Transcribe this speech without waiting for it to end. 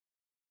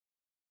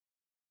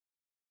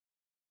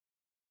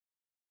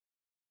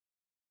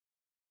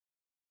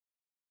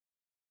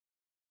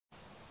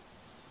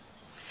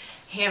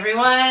Hey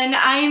everyone,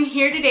 I am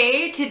here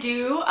today to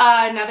do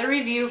another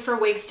review for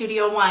Wig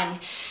Studio One.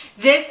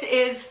 This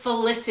is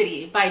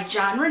Felicity by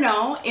Jon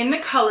Renau in the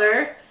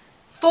color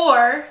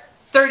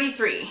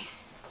 433.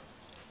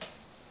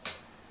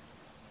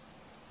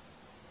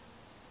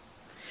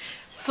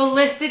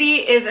 Felicity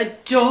is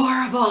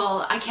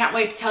adorable. I can't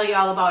wait to tell you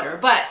all about her.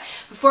 But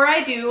before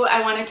I do,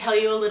 I want to tell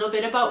you a little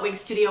bit about Wig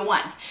Studio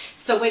One.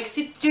 So Wig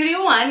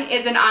Studio One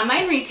is an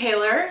online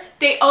retailer.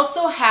 They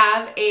also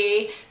have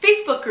a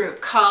Facebook group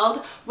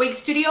called Wig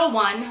Studio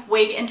One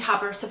Wig and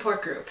Topper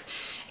Support Group.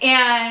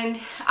 And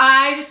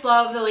I just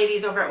love the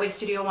ladies over at Wig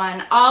Studio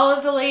One. All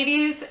of the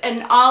ladies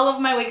and all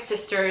of my wig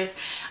sisters.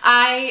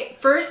 I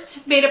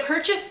first made a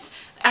purchase.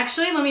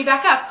 Actually, let me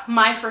back up.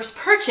 My first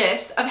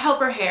purchase of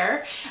helper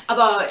hair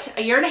about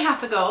 1.5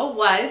 years ago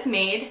was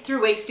made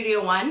through Wig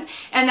Studio One,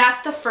 and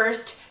that's the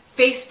first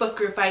Facebook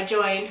group I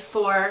joined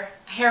for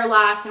hair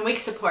loss and wig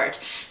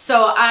support.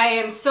 So I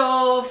am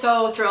so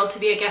thrilled to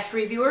be a guest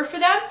reviewer for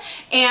them,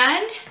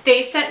 and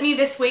they sent me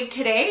this wig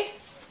today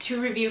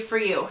to review for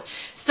you.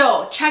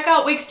 So check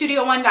out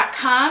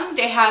wigstudio1.com.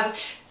 They have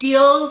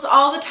deals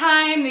all the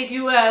time. They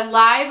do a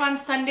live on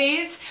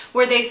Sundays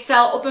where they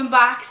sell open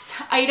box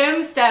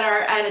items that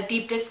are at a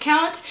deep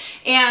discount,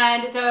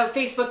 and the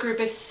Facebook group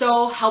is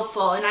so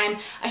helpful, and I'm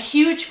a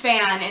huge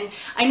fan. And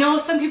I know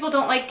some people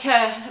don't like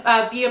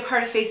to be a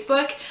part of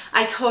Facebook.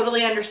 I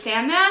totally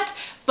understand that,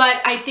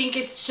 but I think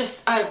it's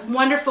just a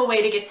wonderful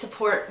way to get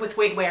support with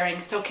wig wearing.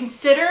 So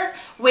consider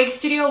Wig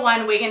Studio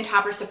One Wig and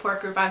Topper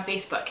Support Group on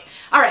Facebook.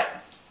 All right,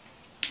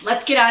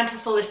 let's get on to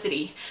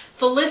Felicity.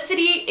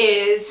 Felicity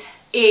is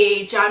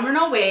a Jon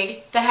Renau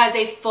wig that has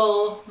a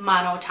full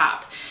mono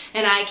top,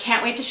 and I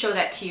can't wait to show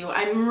that to you.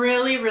 I'm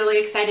really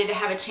excited to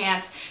have a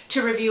chance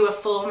to review a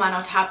full mono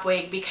top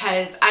wig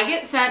because I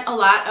get sent a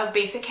lot of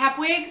basic cap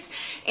wigs,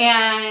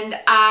 and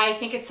I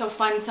think it's so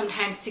fun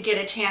sometimes to get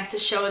a chance to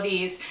show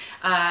these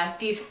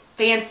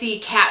fancy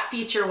cap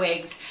feature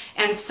wigs,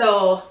 and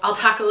so I'll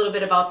talk a little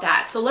bit about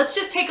that. So let's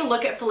just take a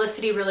look at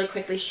Felicity really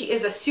quickly. She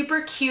is a super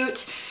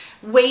cute,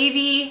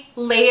 wavy,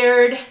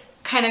 layered,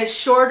 kind of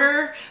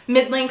shorter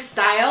mid-length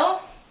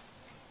style.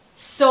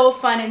 So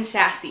fun and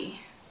sassy.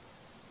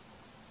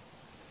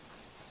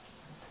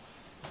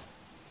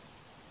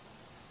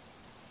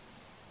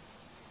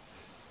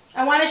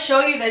 I want to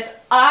show you this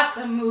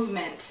awesome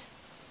movement.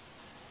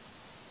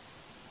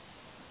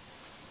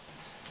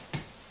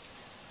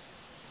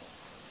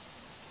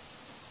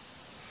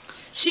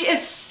 She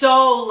is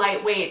so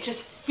lightweight,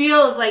 just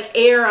feels like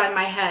air on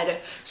my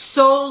head.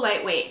 So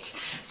lightweight.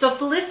 So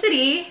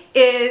Felicity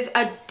is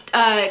a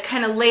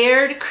kind of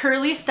layered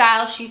curly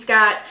style. She's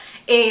got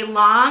a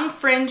long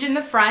fringe in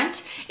the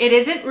front. It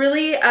isn't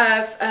really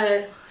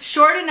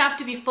short enough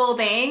to be full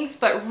bangs,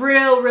 but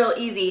real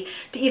easy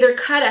to either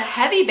cut a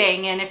heavy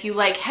bang in if you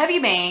like heavy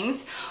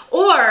bangs,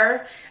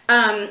 or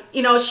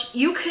you know,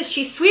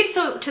 she sweeps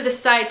to the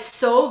side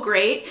so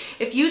great.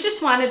 If you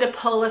just wanted to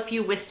pull a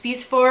few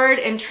wispies forward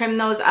and trim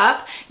those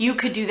up, you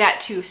could do that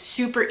too,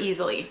 super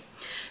easily.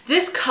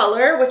 This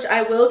color, which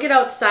I will get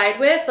outside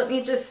with, let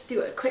me just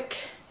do a quick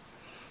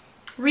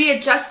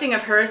readjusting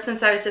of her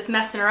since I was just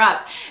messing her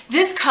up.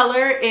 This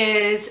color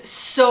is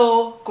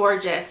so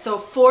gorgeous. So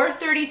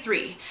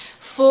 433.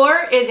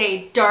 4 is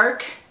a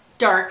dark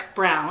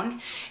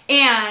brown,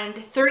 and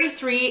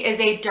 33 is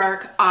a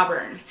dark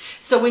auburn.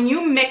 So when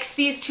you mix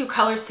these two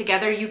colors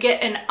together, you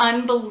get an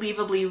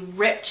unbelievably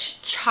rich,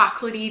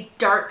 chocolatey,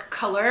 dark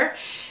color.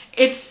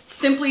 It's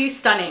simply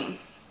stunning.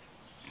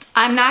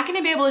 I'm not going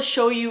to be able to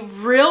show you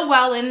real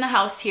well in the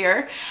house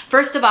here.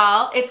 First of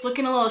all, it's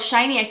looking a little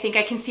shiny. I think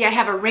I can see I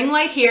have a ring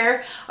light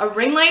here, a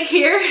ring light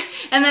here,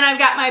 and then I've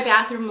got my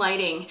bathroom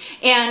lighting.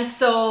 And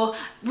so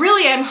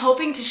really I'm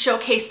hoping to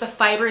showcase the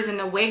fibers in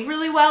the wig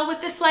really well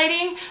with this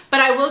lighting, but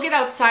I will get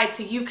outside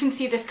so you can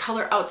see this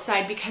color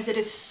outside because it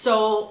is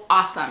so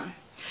awesome.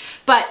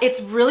 But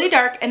it's really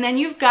dark, and then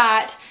you've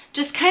got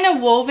just kind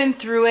of woven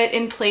through it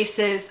in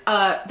places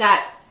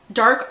that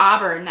dark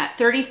auburn, that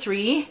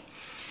 33.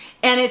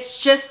 And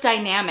it's just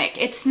dynamic.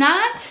 It's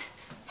not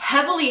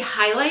heavily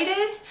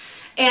highlighted,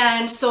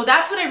 and so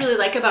that's what I really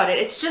like about it.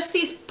 It's just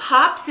these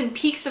pops and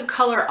peaks of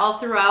color all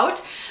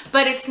throughout,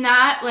 but it's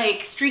not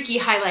like streaky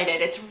highlighted.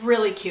 It's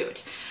really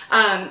cute.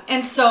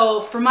 And so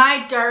for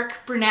my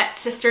dark brunette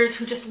sisters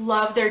who just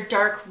love their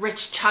dark,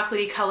 rich,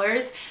 chocolatey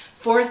colors,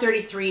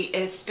 433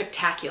 is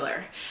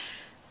spectacular.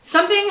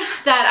 Something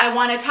that I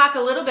want to talk a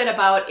little bit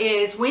about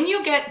is when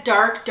you get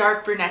dark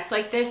brunettes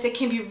like this, it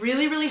can be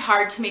really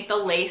hard to make the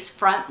lace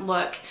front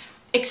look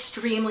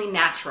extremely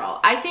natural.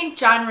 I think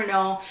Jon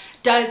Renau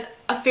does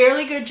a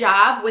fairly good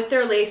job with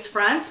their lace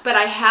fronts, but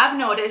I have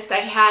noticed I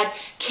had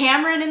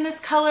Cameron in this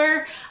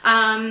color.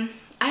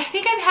 I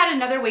think I've had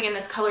another wig in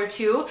this color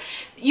too.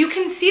 You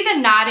can see the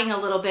knotting a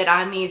little bit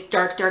on these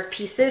dark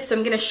pieces, so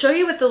I'm going to show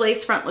you what the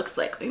lace front looks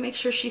like. Let me make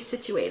sure she's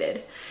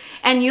situated.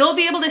 And you'll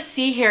be able to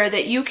see here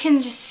that you can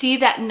just see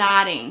that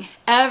knotting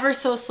ever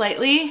so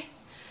slightly.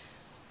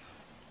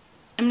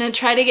 I'm going to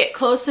try to get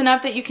close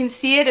enough that you can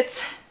see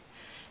it.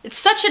 it's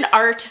such an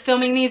art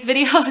filming these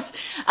videos.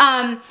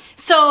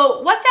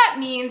 So what that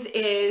means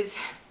is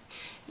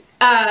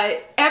so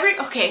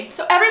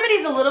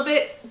everybody's a little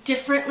bit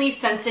differently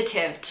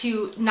sensitive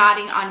to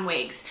knotting on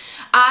wigs.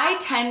 I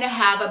tend to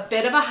have a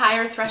bit of a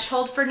higher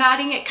threshold for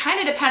knotting. It kind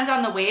of depends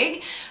on the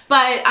wig,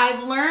 but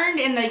I've learned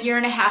in the year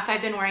and a half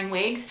I've been wearing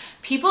wigs,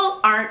 people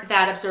aren't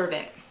that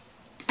observant.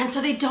 And so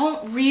they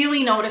don't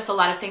really notice a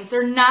lot of things.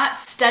 They're not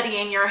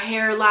studying your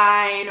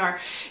hairline or,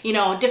 you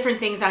know, different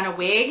things on a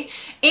wig.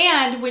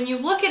 And when you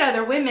look at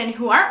other women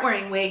who aren't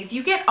wearing wigs,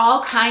 you get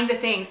all kinds of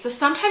things. So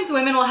sometimes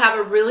women will have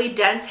a really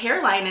dense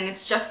hairline and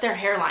it's just their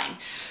hairline.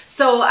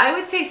 So I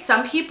would say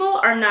some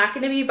people are not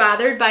going to be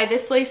bothered by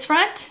this lace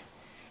front.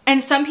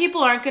 And some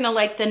people aren't going to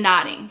like the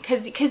knotting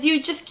because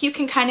you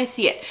can kind of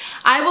see it.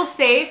 I will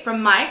say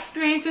from my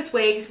experience with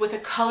wigs with a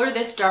color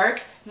this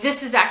dark,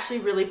 this is actually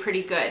really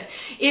pretty good.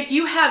 If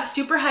you have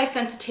super high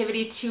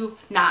sensitivity to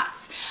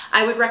knots,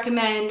 I would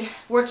recommend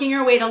working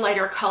your way to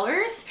lighter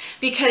colors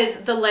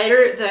because the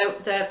lighter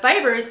the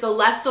fibers, the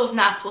less those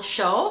knots will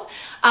show.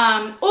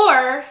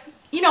 Or,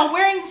 you know,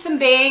 wearing some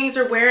bangs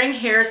or wearing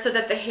hair so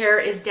that the hair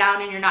is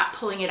down and you're not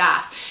pulling it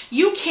off.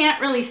 You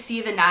can't really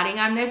see the knotting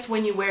on this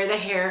when you wear the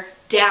hair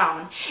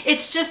down.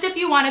 It's just if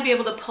you want to be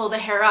able to pull the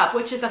hair up,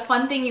 which is a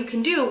fun thing you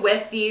can do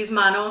with these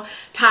mono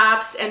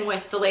tops and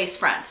with the lace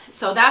fronts.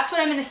 So that's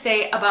what I'm going to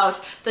say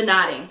about the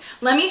knotting.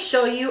 Let me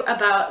show you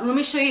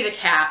the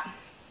cap.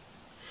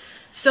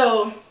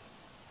 So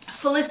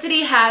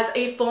Felicity has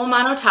a full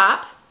mono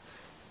top,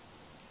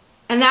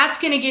 and that's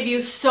going to give you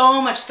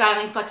so much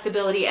styling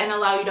flexibility and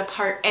allow you to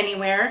part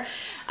anywhere.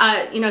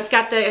 You know, it's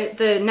got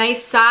the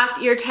nice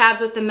soft ear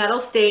tabs with the metal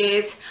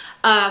stays,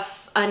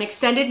 an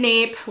extended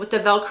nape with the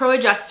Velcro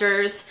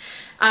adjusters.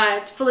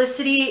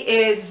 Felicity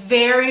is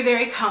very,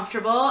 very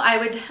comfortable. I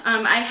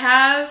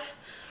have,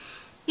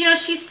 you know,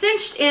 she's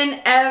cinched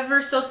in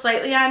ever so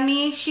slightly on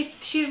me.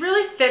 She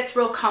really fits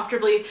real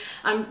comfortably.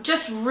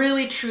 Just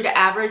really true to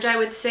average, I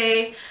would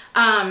say.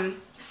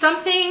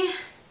 Something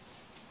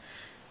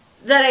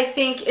that I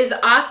think is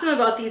awesome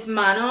about these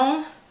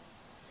mono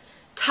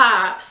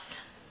tops,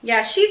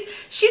 yeah, she's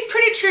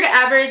pretty true to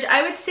average.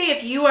 I would say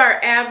if you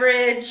are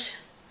average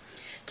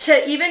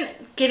to even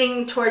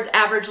getting towards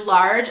average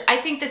large, I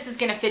think this is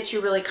going to fit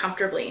you really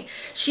comfortably.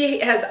 She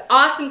has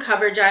awesome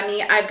coverage on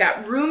me. I've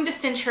got room to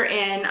cinch her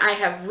in. I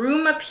have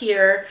room up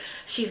here.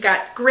 She's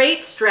got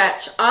great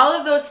stretch. All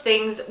of those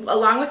things,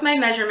 along with my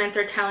measurements,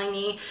 are telling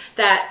me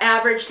that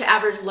average to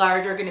average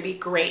large are going to be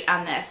great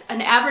on this.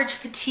 An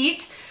average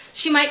petite,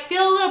 she might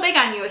feel a little big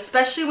on you,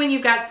 especially when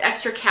you've got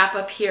extra cap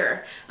up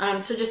here.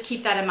 So just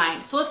keep that in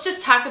mind. So let's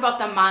just talk about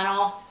the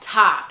mono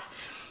top.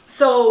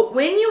 So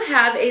when you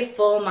have a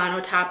full mono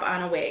top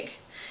on a wig,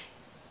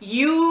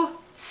 you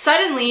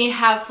suddenly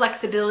have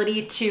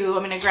flexibility to,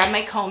 I'm going to grab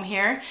my comb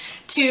here,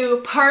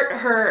 to part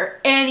her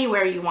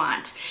anywhere you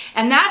want.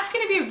 And that's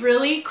going to be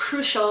really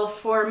crucial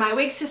for my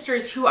wig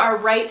sisters who are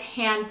right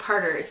hand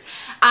parters.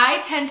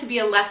 I tend to be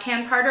a left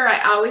hand parter.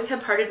 I always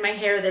have parted my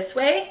hair this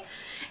way.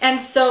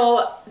 And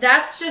so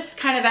that's just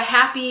kind of a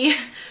happy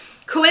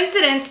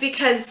coincidence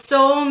because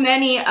so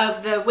many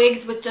of the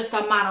wigs with just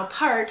a mono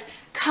part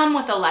come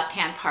with a left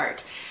hand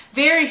part.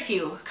 Very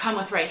few come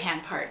with right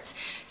hand parts.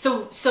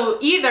 So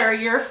either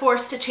you're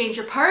forced to change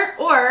your part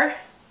or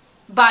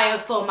buy a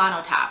full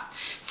mono top.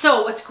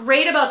 So what's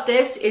great about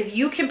this is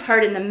you can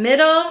part in the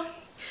middle,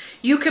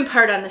 you can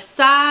part on the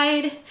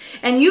side,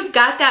 and you've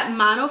got that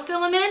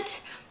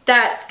monofilament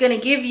that's going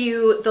to give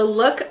you the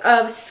look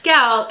of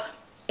scalp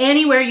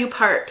anywhere you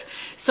part.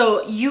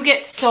 So you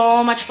get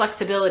so much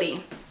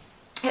flexibility.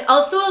 It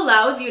also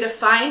allows you to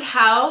find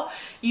how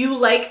you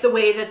like the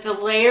way that the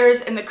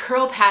layers and the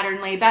curl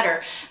pattern lay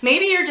better.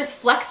 Maybe you're just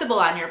flexible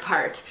on your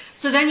part.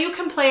 So then you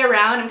can play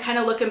around and kind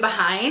of looking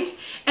behind.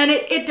 And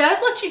it does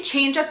let you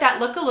change up that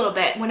look a little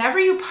bit. Whenever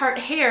you part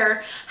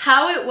hair,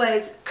 how it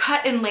was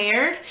cut and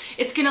layered,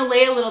 it's going to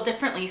lay a little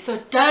differently. So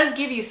it does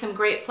give you some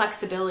great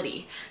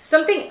flexibility.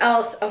 Something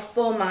else a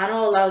full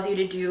mono allows you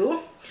to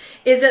do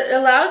is it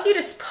allows you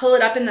to pull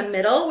it up in the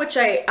middle, which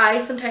I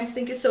sometimes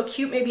think is so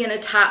cute, maybe in a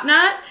top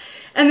knot.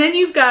 And then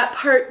you've got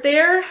part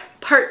there,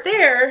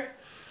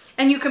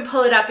 and you can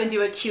pull it up and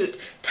do a cute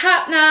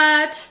top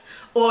knot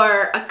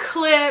or a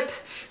clip.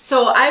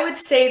 So I would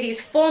say these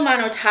full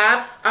mono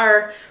tops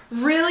are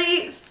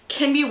really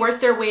can be worth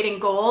their weight in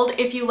gold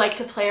if you like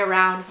to play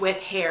around with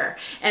hair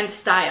and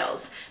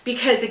styles,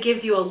 because it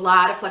gives you a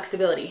lot of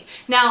flexibility.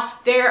 Now,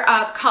 they're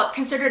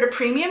considered a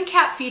premium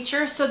cap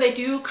feature, so they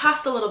do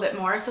cost a little bit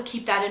more, so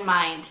keep that in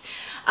mind.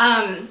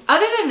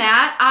 Other than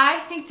that, I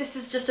think this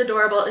is just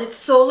adorable. It's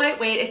so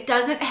lightweight. It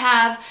doesn't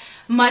have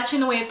much in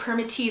the way of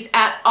permatease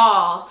at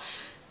all.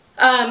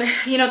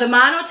 You know, the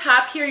mono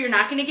top here, you're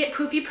not going to get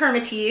poofy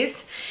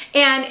permatease,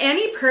 and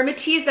any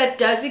permatease that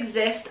does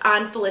exist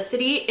on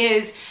Felicity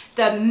is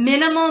the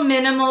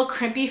minimal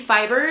crimpy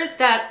fibers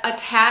that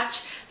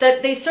attach,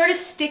 that they sort of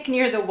stick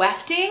near the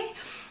wefting,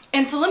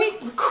 And so let me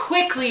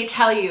quickly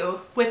tell you,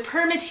 with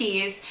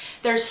permatease,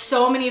 there's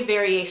so many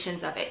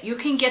variations of it. You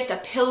can get the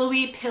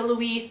pillowy,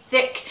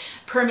 thick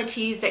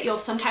permatease that you'll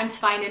sometimes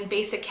find in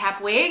basic cap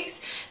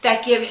wigs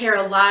that give hair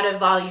a lot of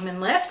volume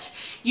and lift.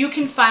 You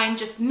can find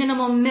just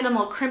minimal,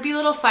 crimpy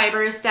little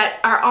fibers that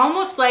are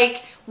almost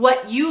like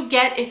what you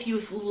get if you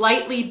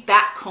lightly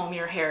back comb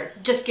your hair.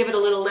 Just give it a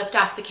little lift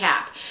off the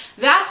cap.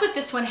 That's what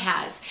this one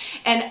has.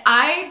 And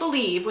I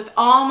believe with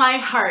all my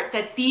heart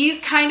that these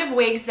kind of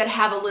wigs that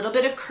have a little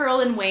bit of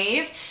curl and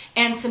wave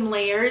and some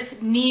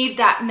layers need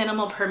that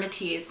minimal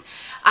permatease.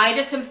 I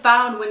just have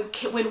found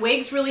when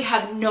wigs really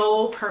have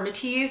no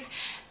permatease,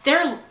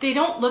 they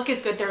don't look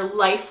as good. They're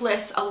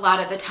lifeless a lot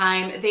of the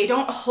time. They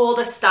don't hold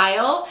a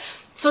style.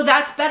 So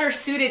that's better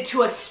suited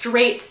to a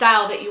straight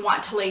style that you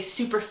want to lay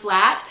super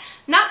flat,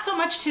 not so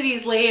much to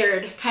these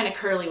layered kind of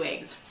curly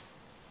wigs.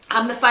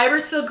 The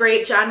fibers feel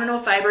great. Jon Renau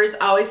fibers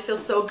always feel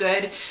so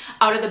good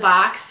out of the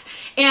box.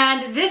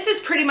 And this is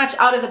pretty much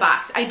out of the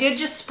box. I did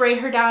just spray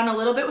her down a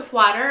little bit with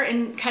water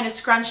and kind of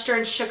scrunched her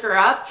and shook her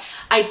up.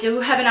 I do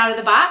have an out of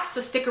the box,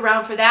 so stick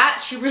around for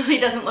that. She really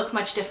doesn't look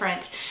much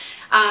different.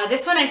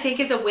 This one I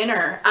think is a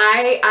winner.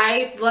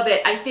 I love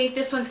it. I think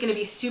this one's going to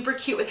be super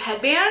cute with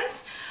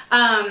headbands.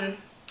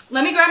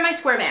 Let me grab my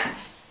square band.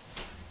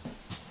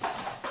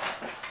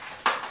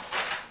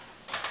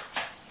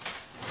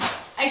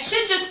 I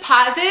should just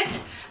pause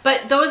it,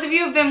 but those of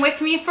you who've been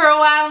with me for a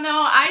while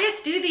know I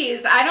just do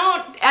these. I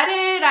don't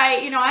edit.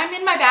 I'm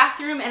in my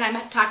bathroom and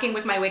I'm talking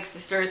with my wig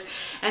sisters,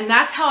 and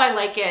that's how I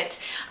like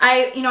it.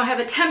 I have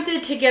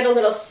attempted to get a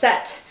little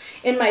set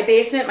in my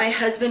basement. My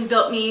husband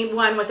built me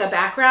one with a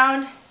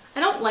background. I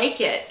don't like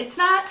it. It's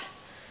not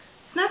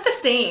the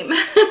same.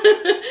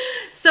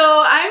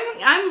 So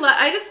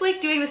I just like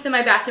doing this in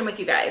my bathroom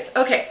with you guys.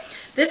 Okay,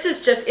 this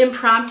is just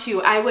impromptu.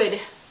 I would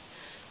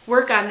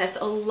work on this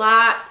a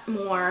lot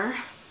more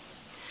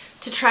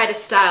to try to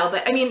style,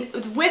 but I mean,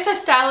 with a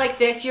style like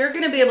this, you're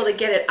going to be able to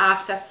get it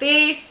off the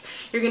face.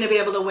 You're going to be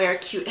able to wear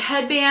cute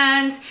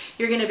headbands.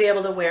 You're going to be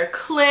able to wear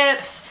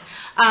clips.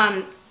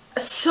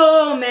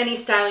 So many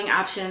styling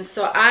options.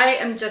 So I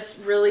am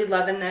just really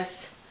loving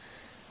this.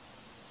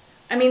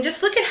 I mean,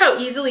 just look at how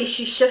easily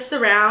she shifts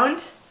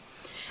around.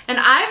 And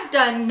I've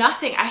done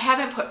nothing. I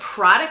haven't put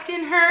product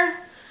in her.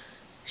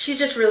 She's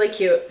just really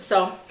cute.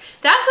 So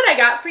that's what I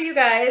got for you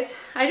guys.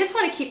 I just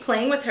want to keep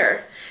playing with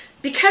her.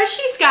 Because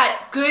she's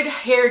got good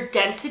hair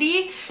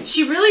density,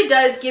 she really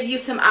does give you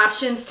some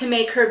options to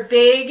make her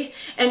big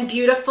and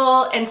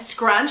beautiful and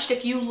scrunched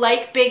if you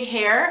like big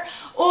hair.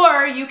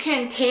 Or you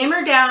can tame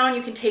her down,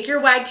 you can take your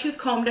wide tooth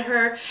comb to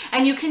her,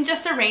 and you can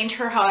just arrange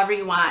her however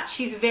you want.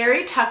 She's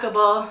very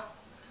tuckable,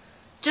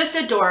 just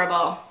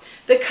adorable.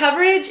 The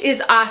coverage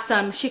is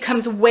awesome. She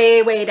comes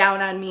way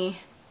down on me.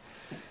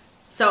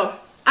 So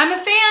I'm a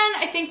fan.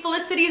 I think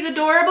Felicity is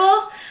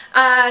adorable.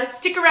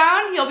 Stick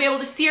around. You'll be able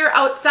to see her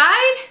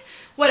outside.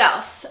 What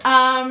else?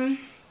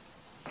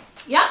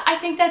 Yeah, I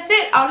think that's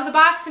it. Out of the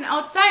box and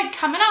outside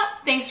coming up.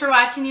 Thanks for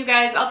watching, you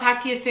guys. I'll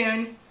talk to you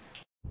soon.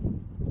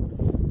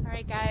 All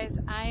right, guys.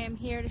 I am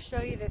here to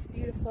show you this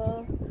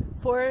beautiful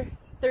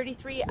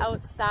 433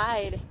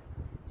 outside.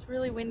 It's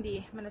really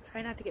windy. I'm going to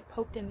try not to get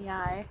poked in the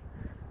eye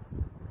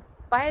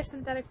by a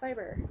synthetic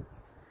fiber,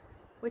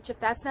 which if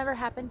that's never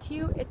happened to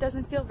you, it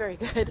doesn't feel very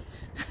good.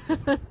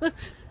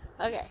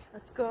 Okay,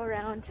 let's go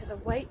around to the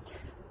white.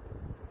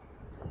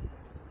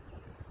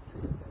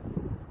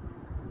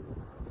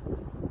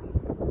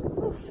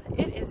 Oof,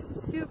 it is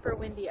super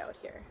windy out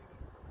here.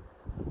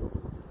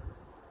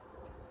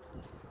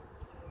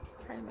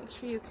 Trying to make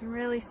sure you can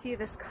really see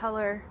this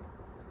color.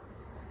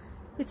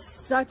 It's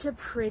such a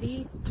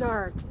pretty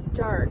dark,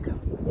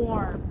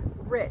 warm,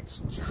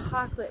 rich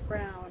chocolate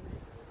brown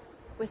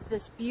with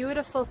this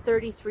beautiful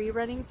 33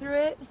 running through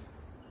it.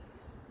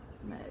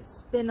 I'm going to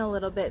spin a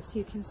little bit so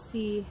you can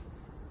see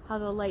how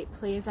the light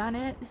plays on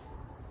it.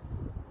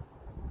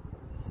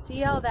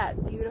 See all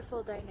that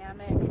beautiful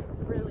dynamic,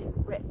 really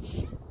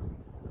rich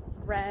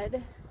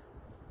red.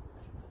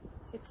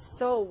 It's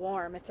so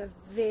warm. It's a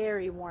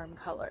very warm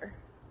color.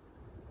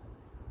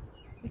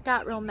 It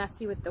got real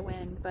messy with the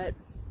wind, but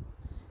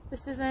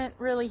this isn't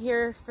really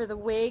here for the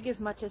wig as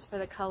much as for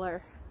the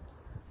color.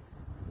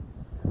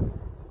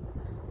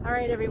 All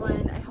right,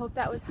 everyone, I hope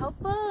that was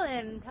helpful,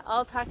 and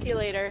I'll talk to you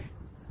later.